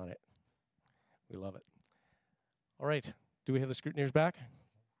counting on it. We love it. All right. Do we have the scrutineers back?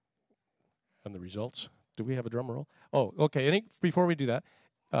 And the results? Do we have a drum roll? Oh, okay. Before we do that,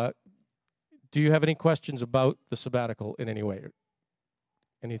 do you have any questions about the sabbatical in any way?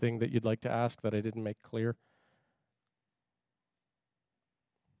 Anything that you'd like to ask that I didn't make clear?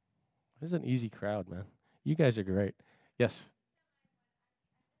 This is an easy crowd, man. You guys are great. Yes.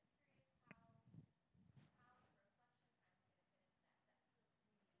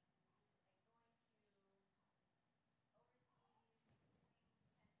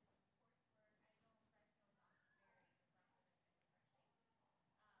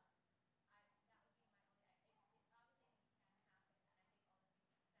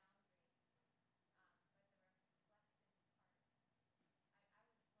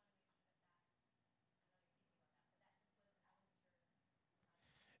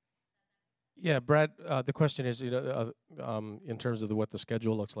 Yeah, Brad, the question is, in terms of what the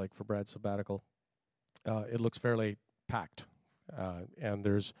schedule looks like for Brad's sabbatical, it looks fairly packed. And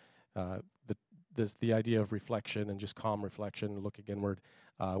there's the idea of reflection and just calm reflection, looking inward,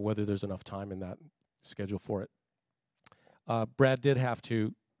 whether there's enough time in that schedule for it. Brad did have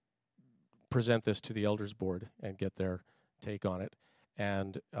to present this to the elders board and get their take on it.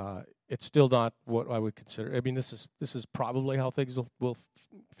 And it's still not what I would consider. I mean, this is probably how things will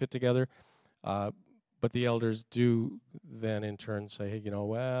fit together. But the elders do then in turn say, hey,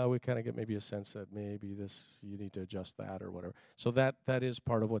 well, we kind of get maybe a sense that maybe you need to adjust that or whatever. So that is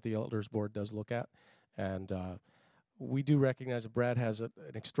part of what the elders board does look at. And we do recognize that Brad has an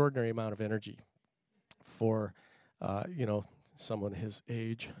extraordinary amount of energy for, someone his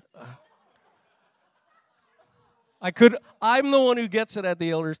age. I'm the one who gets it at the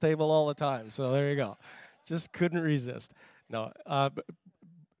elders table all the time. So there you go. Just couldn't resist. No,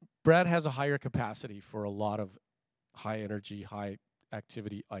 Brad has a higher capacity for a lot of high energy, high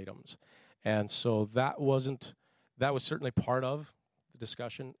activity items. And so that was certainly part of the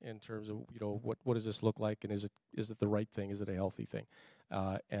discussion in terms of, what does this look like, and is it the right thing? Is it a healthy thing?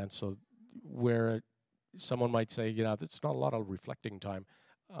 And so where someone might say, it's not a lot of reflecting time.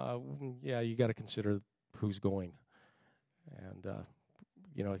 You got to consider who's going. And,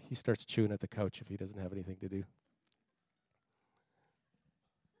 he starts chewing at the couch if he doesn't have anything to do.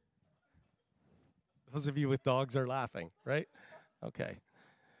 Those of you with dogs are laughing, right? Okay.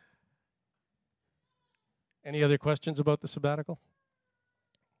 Any other questions about the sabbatical?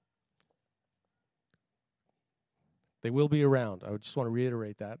 They will be around. I just want to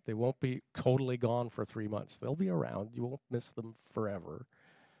reiterate that. They won't be totally gone for 3 months. They'll be around. You won't miss them forever.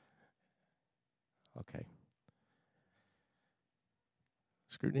 Okay.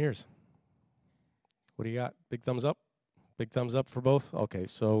 Scrutineers. What do you got? Big thumbs up? Big thumbs up for both? Okay,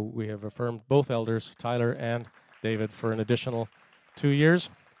 so we have affirmed both elders, Tyler and David, for an additional 2 years.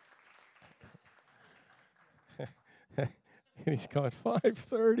 He's going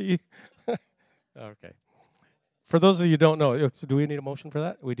 5:30. Okay. For those of you who don't know, do we need a motion for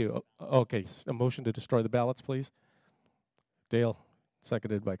that? We do. Okay, a motion to destroy the ballots, please. Dale,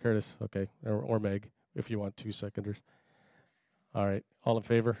 seconded by Curtis. Okay, or Meg, if you want 2 seconders. All right, all in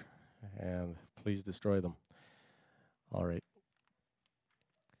favor? And please destroy them. All right.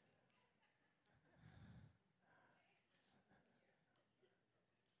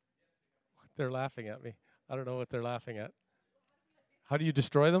 They're laughing at me. I don't know what they're laughing at. How do you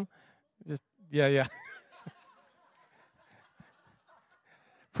destroy them? Just, yeah.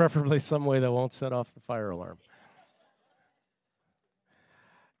 Preferably some way that won't set off the fire alarm.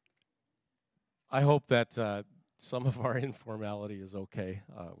 I hope that some of our informality is okay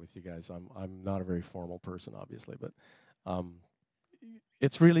with you guys. I'm not a very formal person, obviously, but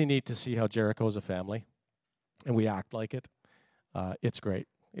it's really neat to see how Jericho is a family, and we act like it. It's great.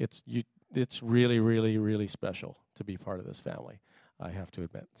 It's really, really, really special to be part of this family, I have to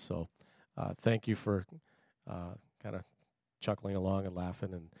admit. So thank you for kind of chuckling along and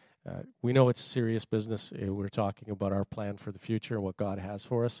laughing. And we know it's serious business. We're talking about our plan for the future and what God has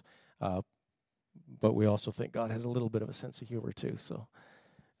for us. But we also think God has a little bit of a sense of humor, too. So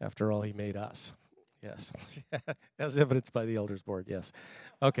after all, he made us. Yes. As evidenced by the Elders Board, yes.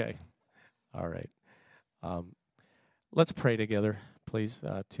 Okay. All right. Let's pray together, please,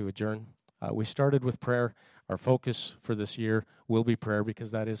 to adjourn. We started with prayer. Our focus for this year will be prayer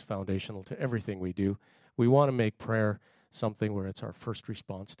because that is foundational to everything we do. We want to make prayer something where it's our first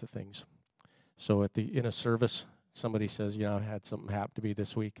response to things. So in a service, somebody says, I had something happen to me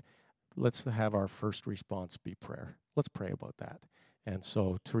this week. Let's have our first response be prayer. Let's pray about that. And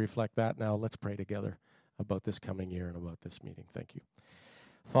so to reflect that now, let's pray together about this coming year and about this meeting. Thank you.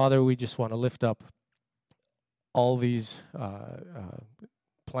 Father, we just want to lift up all these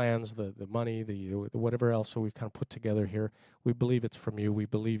plans, the money, the whatever else that we've kind of put together here. We believe it's from you. We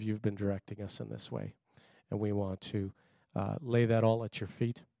believe you've been directing us in this way. And we want to lay that all at your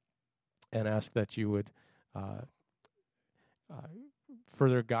feet and ask that you would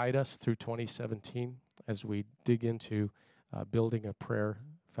further guide us through 2017 as we dig into building a prayer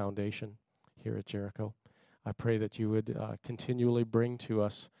foundation here at Jericho. I pray that you would continually bring to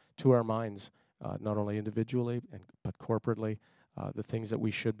our minds, not only individually but corporately, the things that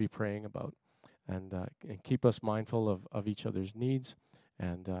we should be praying about, and keep us mindful of each other's needs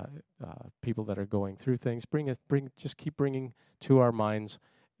and people that are going through things. Just keep bringing to our minds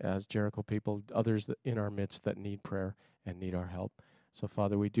as Jericho people others in our midst that need prayer and need our help. So,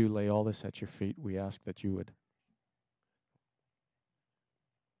 Father, we do lay all this at your feet. We ask that you would.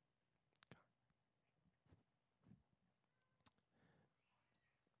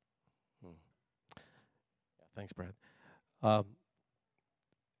 Thanks, Brad.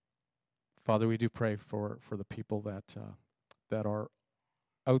 Father, we do pray for the people that are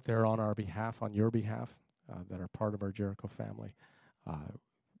out there on our behalf, on your behalf, that are part of our Jericho family,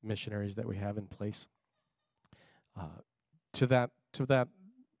 missionaries that we have in place. To that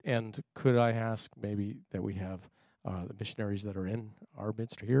end, could I ask maybe that we have the missionaries that are in our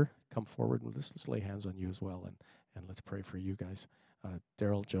midst here come forward, and let's lay hands on you as well, and let's pray for you guys.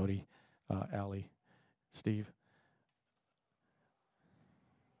 Daryl, Jody, Allie, Steve.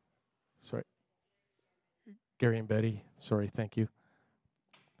 Sorry. Gary and Betty. Sorry, thank you.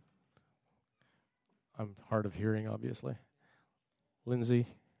 I'm hard of hearing, obviously. Lindsay,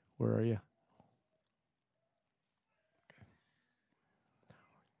 where are you? Okay.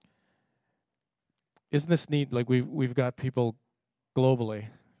 Isn't this neat? Like we've got people globally,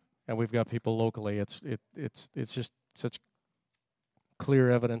 and we've got people locally. It's just such clear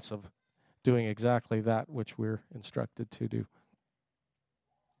evidence of doing exactly that which we're instructed to do.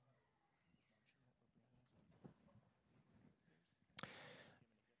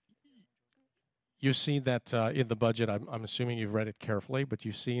 You've seen that in the budget. I'm assuming you've read it carefully, but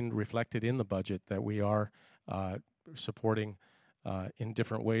you've seen reflected in the budget that we are supporting in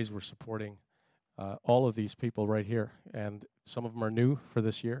different ways. We're supporting all of these people right here, and some of them are new for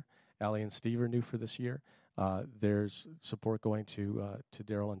this year. Allie and Steve are new for this year. There's support going to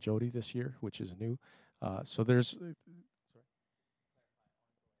Daryl and Jody this year, which is new. So there's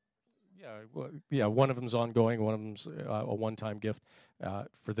one of them's ongoing. One of them's a one-time gift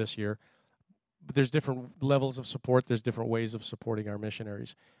for this year. but there's different levels of support. There's different ways of supporting our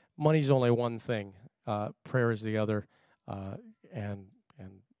missionaries. Money's only one thing. Prayer is the other. And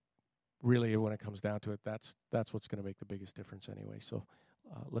really, when it comes down to it, that's what's going to make the biggest difference anyway. So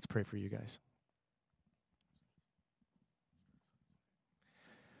let's pray for you guys.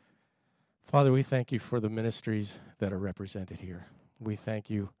 Father, we thank you for the ministries that are represented here. We thank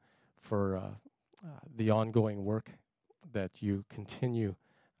you for the ongoing work that you continue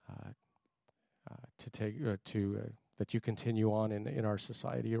to take that you continue on in our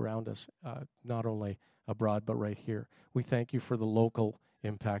society around us, not only abroad but right here. We thank you for the local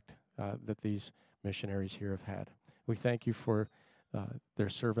impact that these missionaries here have had. We thank you for their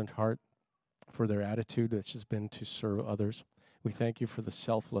servant heart, for their attitude that's just been to serve others. We thank you for the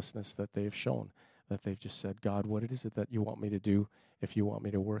selflessness that they've shown, that they've just said, God, what is it that you want me to do? If you want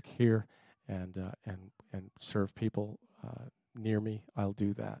me to work here and serve people near me, I'll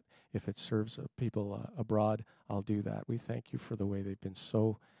do that. If it serves people abroad, I'll do that. We thank you for the way they've been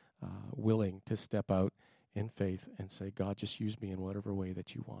so willing to step out in faith and say, God, just use me in whatever way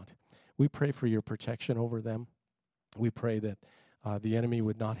that you want. We pray for your protection over them. We pray that the enemy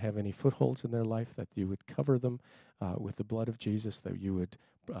would not have any footholds in their life, that you would cover them with the blood of Jesus, that you would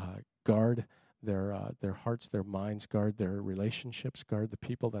guard their hearts, their minds, guard their relationships, guard the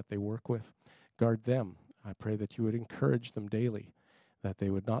people that they work with, guard them. I pray that you would encourage them daily, that they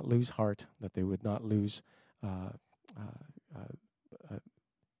would not lose heart, that they would not lose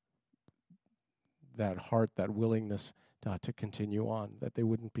that heart, that willingness to continue on, that they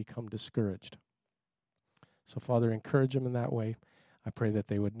wouldn't become discouraged. So, Father, encourage them in that way. I pray that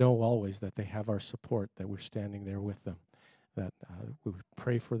they would know always that they have our support, that we're standing there with them, that we would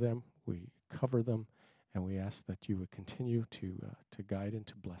pray for them, we cover them, and we ask that you would continue to guide and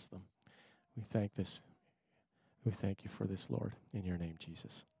to bless them. We thank you for this, Lord, in your name,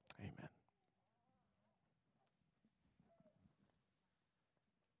 Jesus. Amen.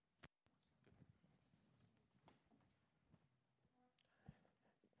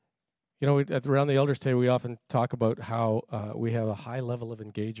 You know, around the elders' table, we often talk about how we have a high level of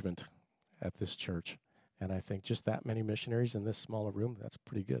engagement at this church. And I think just that many missionaries in this smaller room, that's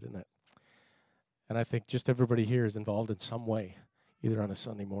pretty good, isn't it? And I think just everybody here is involved in some way, either on a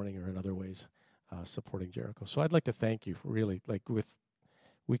Sunday morning or in other ways, supporting Jericho. So I'd like to thank you, really.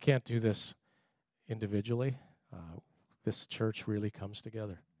 We can't do this individually. This church really comes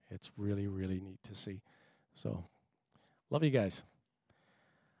together. It's really, really neat to see. So, love you guys.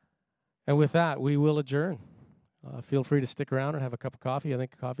 And with that, we will adjourn. Feel free to stick around and have a cup of coffee. I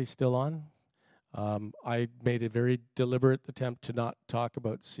think coffee's still on. I made a very deliberate attempt to not talk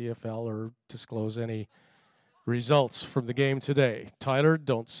about CFL or disclose any results from the game today. Tyler,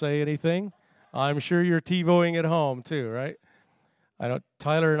 don't say anything. I'm sure you're TiVoing at home too, right? I know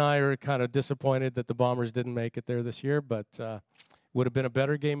Tyler and I are kind of disappointed that the Bombers didn't make it there this year, but would have been a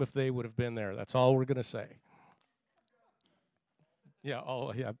better game if they would have been there. That's all we're going to say. Yeah,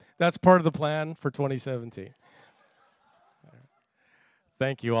 that's part of the plan for 2017.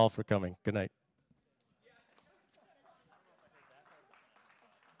 Thank you all for coming. Good night.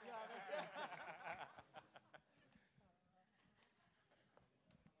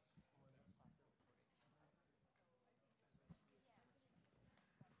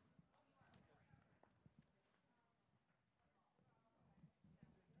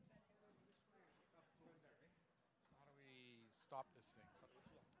 How do we stop this thing?